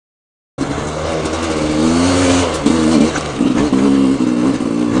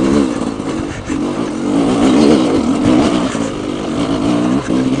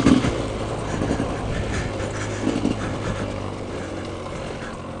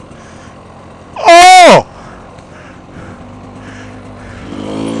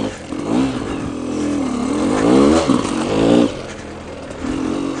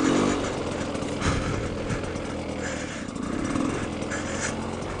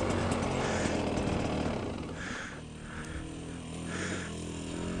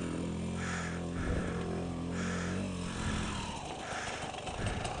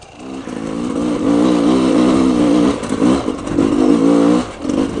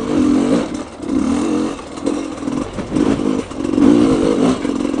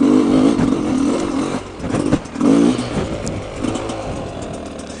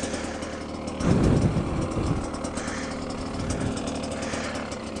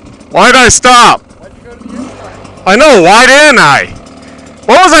Why'd I stop? Why'd you go to the inside? I know, why didn't I?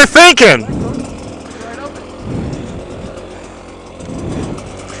 What was I thinking? Right open.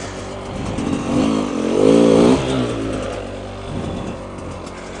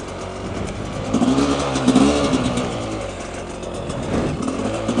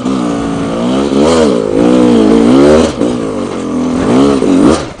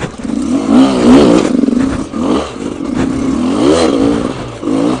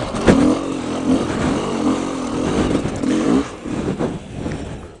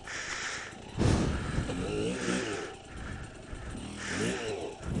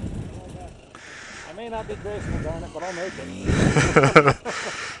 I may not be graceful, darn it, but I'll make it.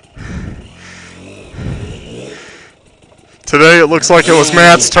 Today it looks like it was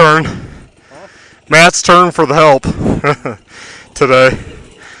Matt's turn. Huh? Matt's turn for the help today.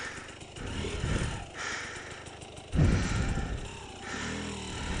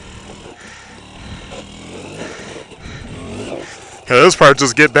 Yeah, this part,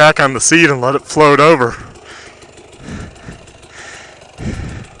 just get back on the seat and let it float over.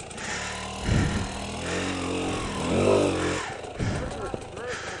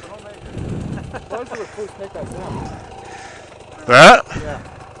 That? Yeah.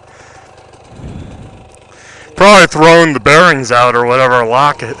 Probably throwing the bearings out or whatever,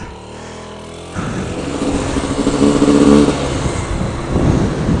 lock it.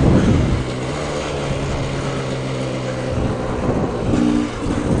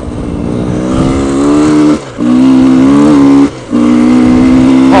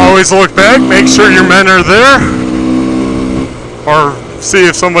 Always look back, make sure your men are there, or see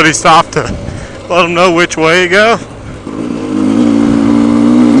if somebody stopped to let them know which way to go.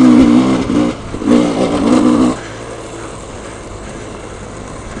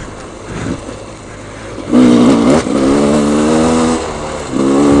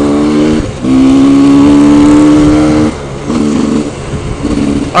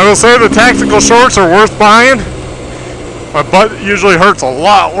 I will say the tactical shorts are worth buying. My butt usually hurts a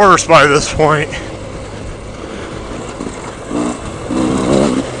lot worse by this point.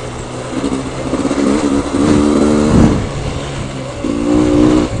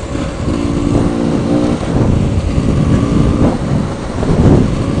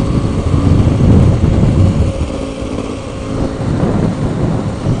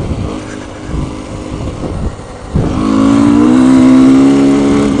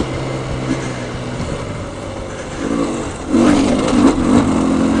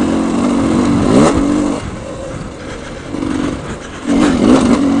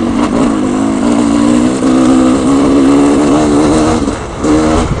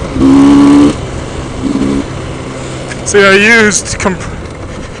 See, I used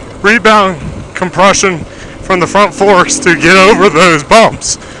rebound compression from the front forks to get over those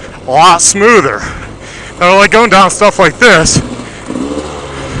bumps a lot smoother. Now, like going down stuff like this,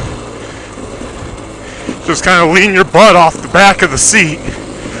 just kind of lean your butt off the back of the seat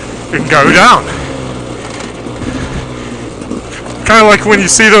and go down. Kind of like when you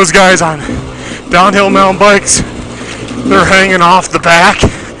see those guys on downhill mountain bikes, they're hanging off the back.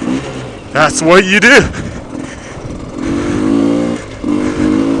 That's what you do.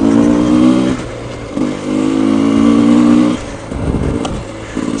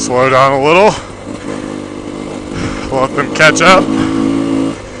 Slow down a little, let them catch up.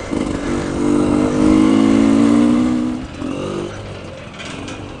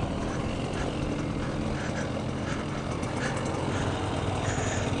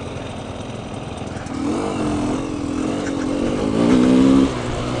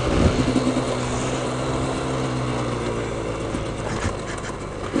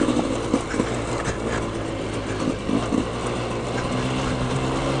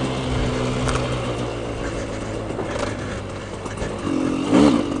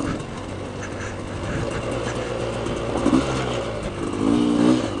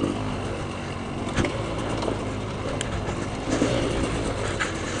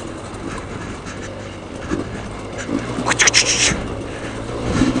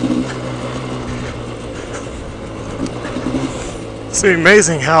 It's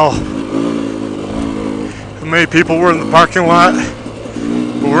amazing how many people were in the parking lot,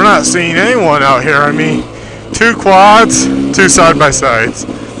 but we're not seeing anyone out here. I mean, 2 quads, 2 side-by-sides,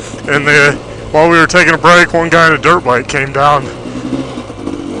 and while we were taking a break, one guy on a dirt bike came down.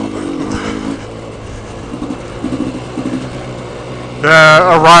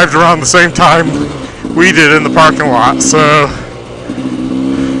 Arrived around the same time we did in the parking lot, so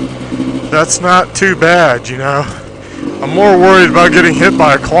that's not too bad, you know. I'm more worried about getting hit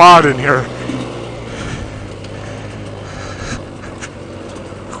by a quad in here.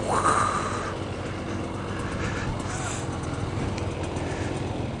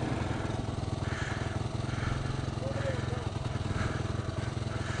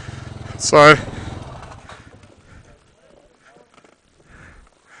 So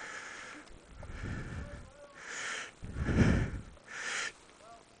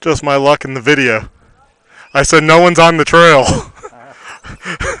just my luck in the video. I said no one's on the trail.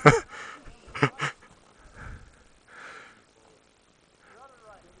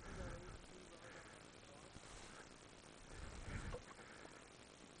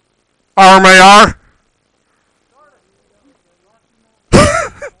 RMAR?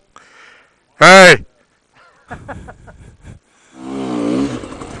 Hey!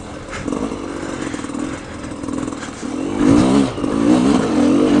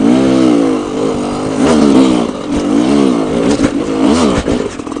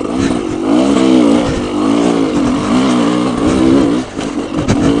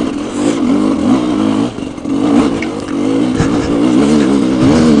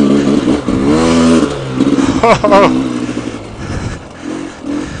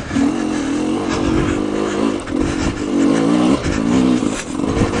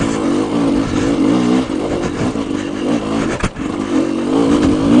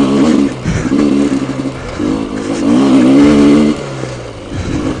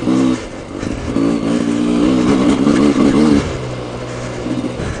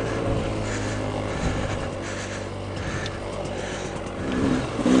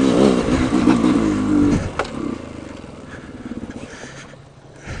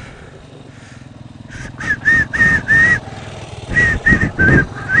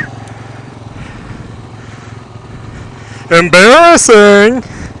 Embarrassing!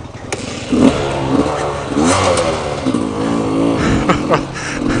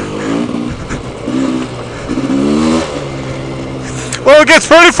 Well, it gets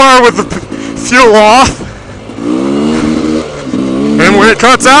pretty far with the fuel off. And when it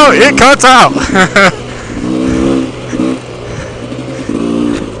cuts out, it cuts out.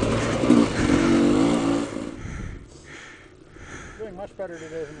 Doing much better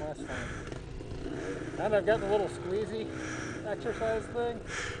today than last time. And I've got the little squeezy exercise thing.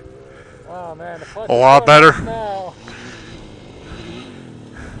 Oh man, the clutch A lot better. now.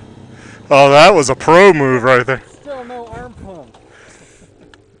 Oh, that was a pro move right there. Still no arm pump.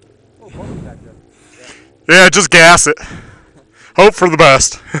 Oh, pump back there. Yeah, just gas it. Hope for the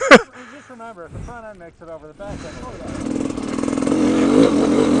best. Just remember, if the front end makes it over, the back end will.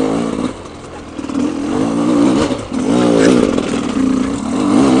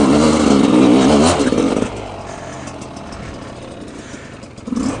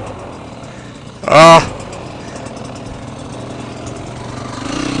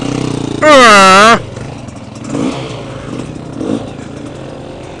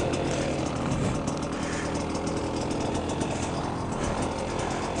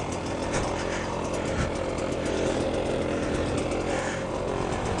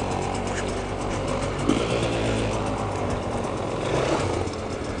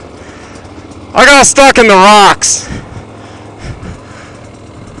 I got stuck in the rocks.